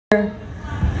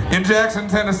In Jackson,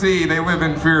 Tennessee, they live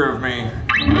in fear of me.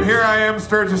 But here I am,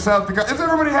 Sturgis, South Dakota. Is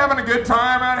everybody having a good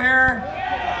time out here?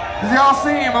 Y'all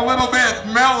seem a little bit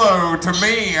mellow to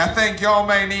me. I think y'all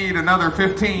may need another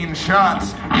 15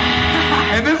 shots.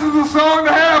 And this is a song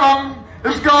to have them.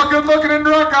 It's called Good Looking and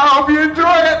Drunk. I hope you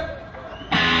enjoy it.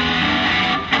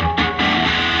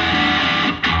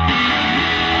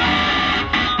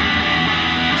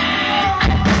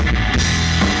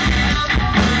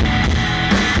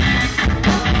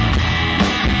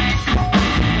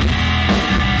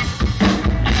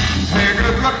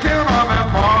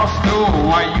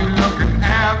 Why you looking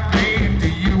at me? Do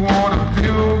you want to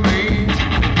do me?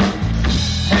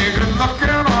 Hey, good looking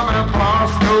on that bar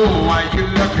stool. Why you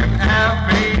looking at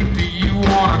me? Do you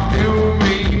want to do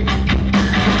me?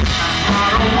 I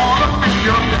don't want to be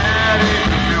your daddy.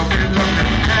 You'll be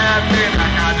looking at me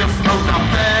like I just smoked a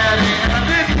fatty.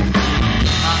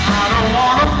 I don't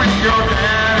want to be your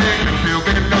daddy. You'll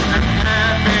be looking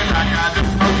at me like I just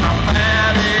smoked a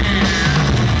fatty.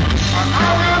 I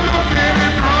will look at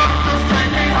it wrong.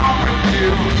 So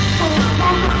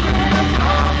good looking and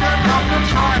drunk and nothing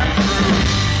trying through.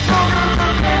 So good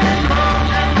looking and drunk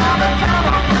and now the time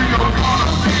I'm free, you're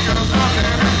gonna see us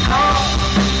nothing is wrong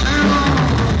to do.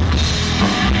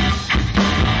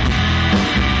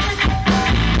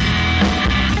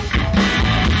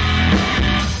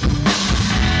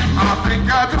 I think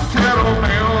I just hit a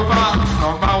mailbox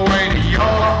on my way to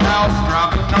your house,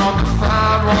 driving on the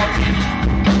sidewalk.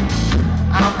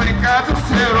 I think I just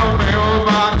hit a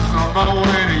mailbox on my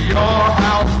way to your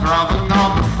house, driving on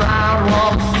the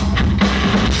sidewalk.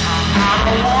 I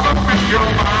don't want to be your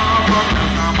mama,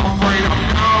 cause I'm afraid I'm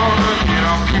gonna get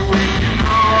off you waking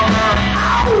on her.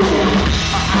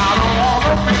 I don't want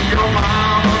to be your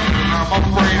mama, cause I'm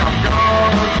afraid I'm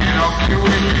gonna get off you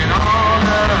waking on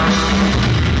her.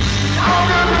 I'm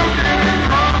gonna look at it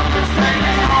drunk, just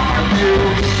hanging on with you.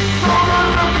 So good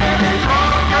looking and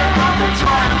drunk and nothing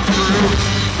trying to screw.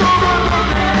 So good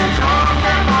looking and drunk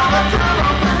and all the time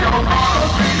I'm free, you're gonna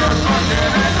see us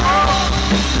looking at all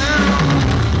too.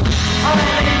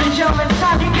 Alright, ladies and gentlemen, it's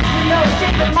time to get to know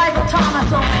David Michael Thomas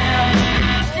over there.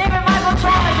 David Michael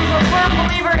Thomas is a firm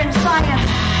believer in science,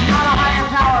 not a higher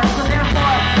power, so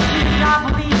therefore he does not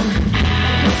believe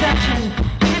in conception.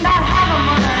 He did not have a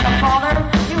mother and a father.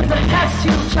 He was a test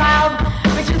tube child,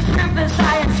 which is proof that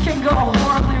science can go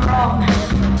horribly wrong.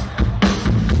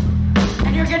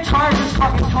 And your guitar just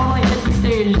fucking totally hit the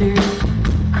stage, dude.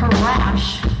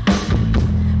 Crash.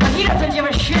 But he doesn't give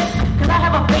a shit, because I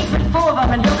have a basement full of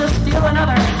them and he'll just steal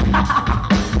another.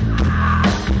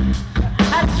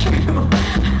 That's true.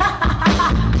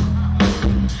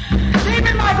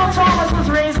 David Michael Thomas was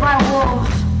raised by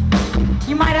wolves.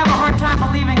 You might have a hard time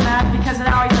believing that because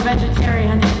now he's a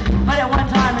vegetarian, but at one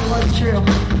time it was true.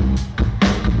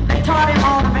 They taught him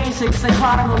all the basics. They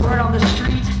taught him the word on the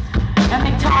street, and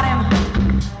they taught him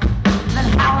that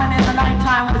howling in the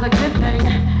nighttime was a good thing.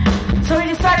 So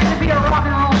he decided to be a rock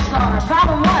and roll star.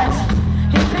 Problem was,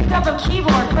 he picked up a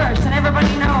keyboard first, and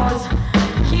everybody knows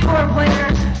keyboard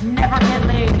players never get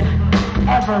laid.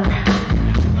 Ever.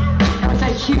 That was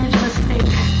a huge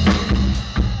mistake.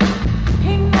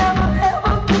 He never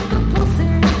ever get the pussy.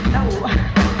 No.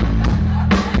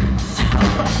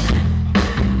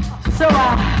 So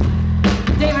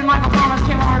David Michael Thomas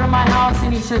came over to my house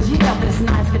and he says, you got this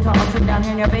nice guitar sitting down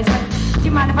here in your basement. Do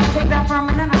you mind if I take that for a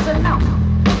minute? I said, no.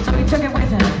 So he took it with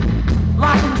him,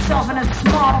 locked himself in a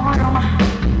small room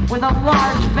with a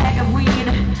large bag of weed,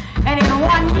 and in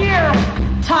 1 year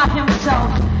taught himself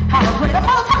how to play the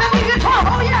motherfucking guitar.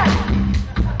 Oh yeah!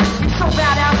 He's so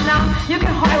badass now, you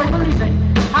can hardly believe it.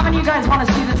 How many of you guys want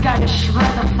to see this guy just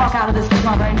shred the fuck out of this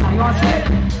guitar right now? You want to see it?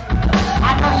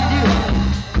 I know you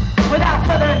do. Without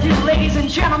further ado, ladies and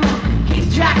gentlemen,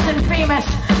 he's Jackson famous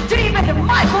David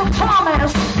Michael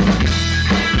Thomas.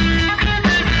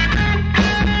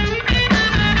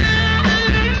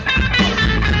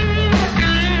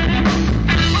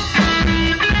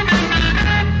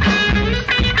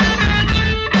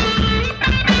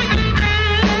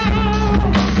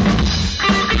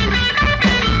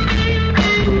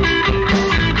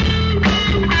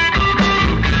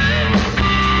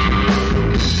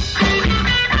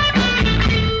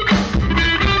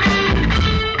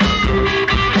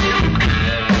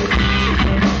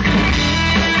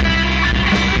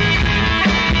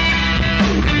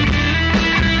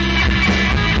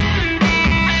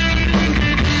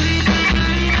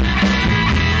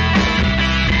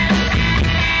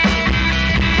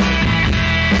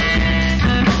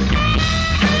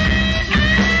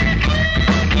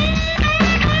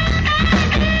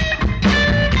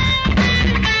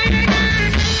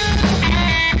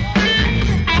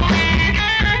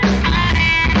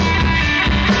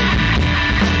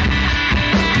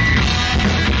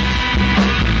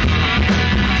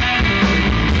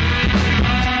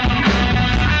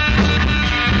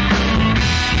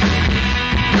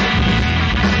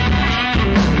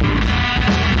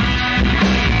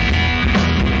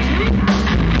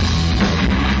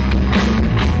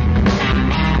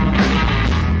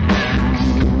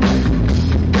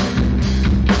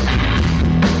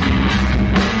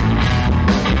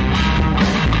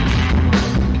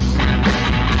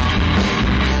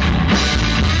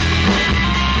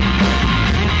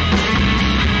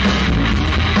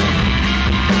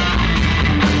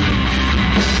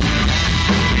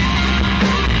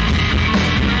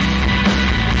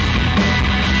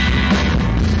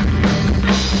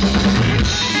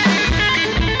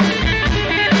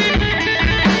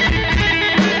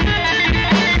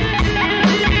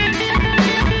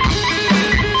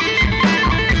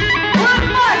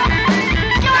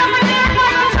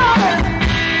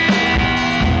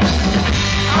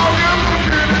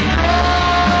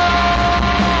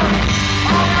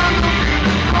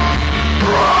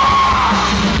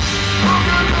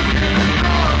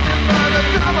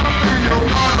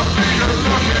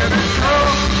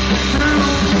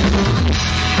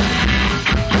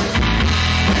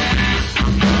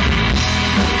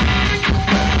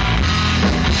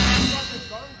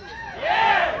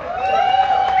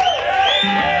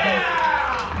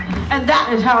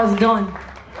 is how it's done.